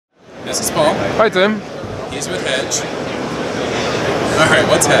This is Paul. Hi Tim. He's with Hedge. Alright,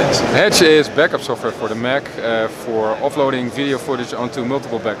 what's Hedge? Hedge is backup software for the Mac for offloading video footage onto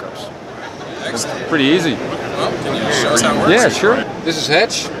multiple backups. Excellent. It's pretty easy. Well, can you show us how it works? Yeah, sure. This is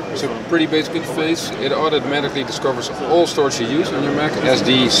Hedge. It's a pretty basic interface. It automatically discovers all storage you use on your Mac.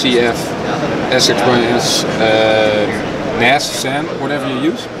 SD, CF, SXPS, NAS, SAN, whatever you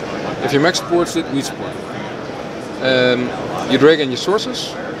use. If your Mac supports it, we support it. You drag in your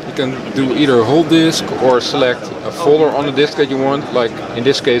sources. You can do either a whole disk or select a folder on the disk that you want. Like in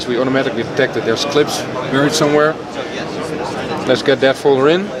this case, we automatically detected there's clips buried somewhere. Let's get that folder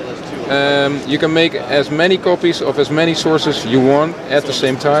in. You can make as many copies of as many sources you want at the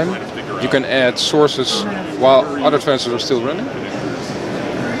same time. You can add sources while other transfers are still running.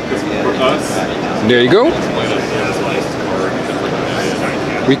 There you go.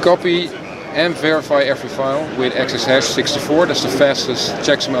 We copy and verify every file with XSH64. That's the fastest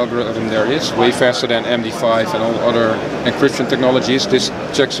checksum algorithm there is, way faster than MD5 and all other encryption technologies. This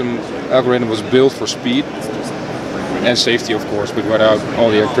checksum algorithm was built for speed and safety, of course, but without all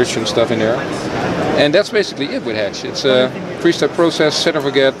the encryption stuff in there. And that's basically it with Hedge. It's a three-step process, set and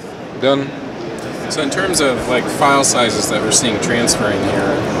forget, done. So in terms of like file sizes that we're seeing transferring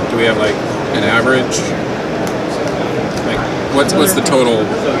here, do we have like an average? What's the total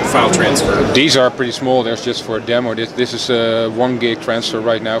file transfer? These are pretty small. There's just for a demo. This is a 1 gig transfer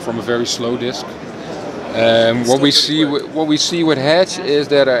right now from a very slow disk. What we see with Hedge is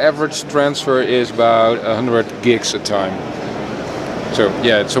that our average transfer is about 100 gigs a time. So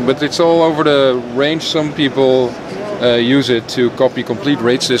yeah, but it's all over the range. Some people use it to copy complete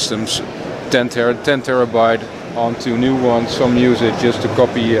RAID systems, 10 terabyte onto new ones. Some use it just to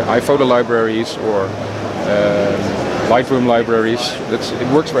copy iPhoto libraries or Lightroom libraries.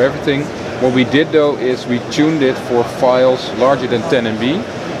 It works for everything. What we did though is we tuned it for files larger than 10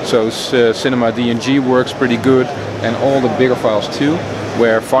 MB. So Cinema DNG works pretty good, and all the bigger files too,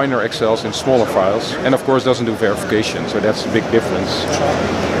 where Finder excels in smaller files, and of course doesn't do verification, so that's a big difference.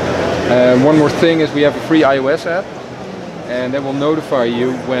 One more thing is we have a free iOS app, and that will notify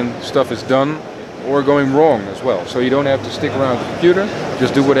you when stuff is done or going wrong as well. So you don't have to stick around the computer,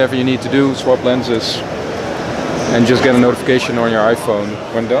 just do whatever you need to do, swap lenses, and just get a notification on your iPhone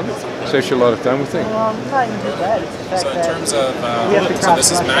when done. Saves you a lot of time, we think. So in terms of, so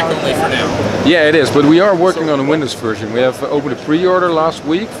this is Mac only for now? Yeah, it is, but we are working on a Windows version. We have opened a pre-order last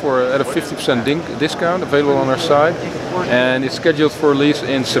week at a 50% discount available on our site, and it's scheduled for release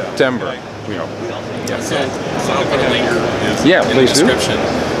in September. We hope. Yeah. So I'll put a link in the description.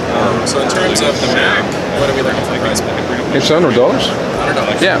 So in terms of the Mac, what are we looking for the price point? It's $100.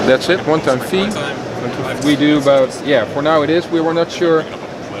 $100? Yeah, that's it, one-time fee. We do about, yeah, for now it is. We were not sure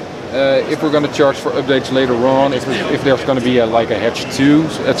if we're going to charge for updates later on, if there's going to be like a Hedge 2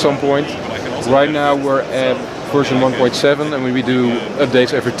 at some point. Right now we're at version 1.7 and we do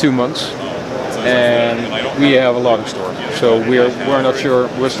updates every 2 months. And we have a lot in store. So we're not sure.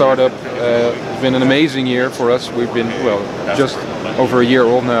 We're a startup. It's been an amazing year for us. We've been, well, just over a year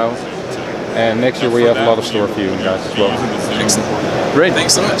old now. And next year we have a lot of store for you guys as well. Excellent. Great.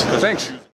 Thanks so much. Thanks.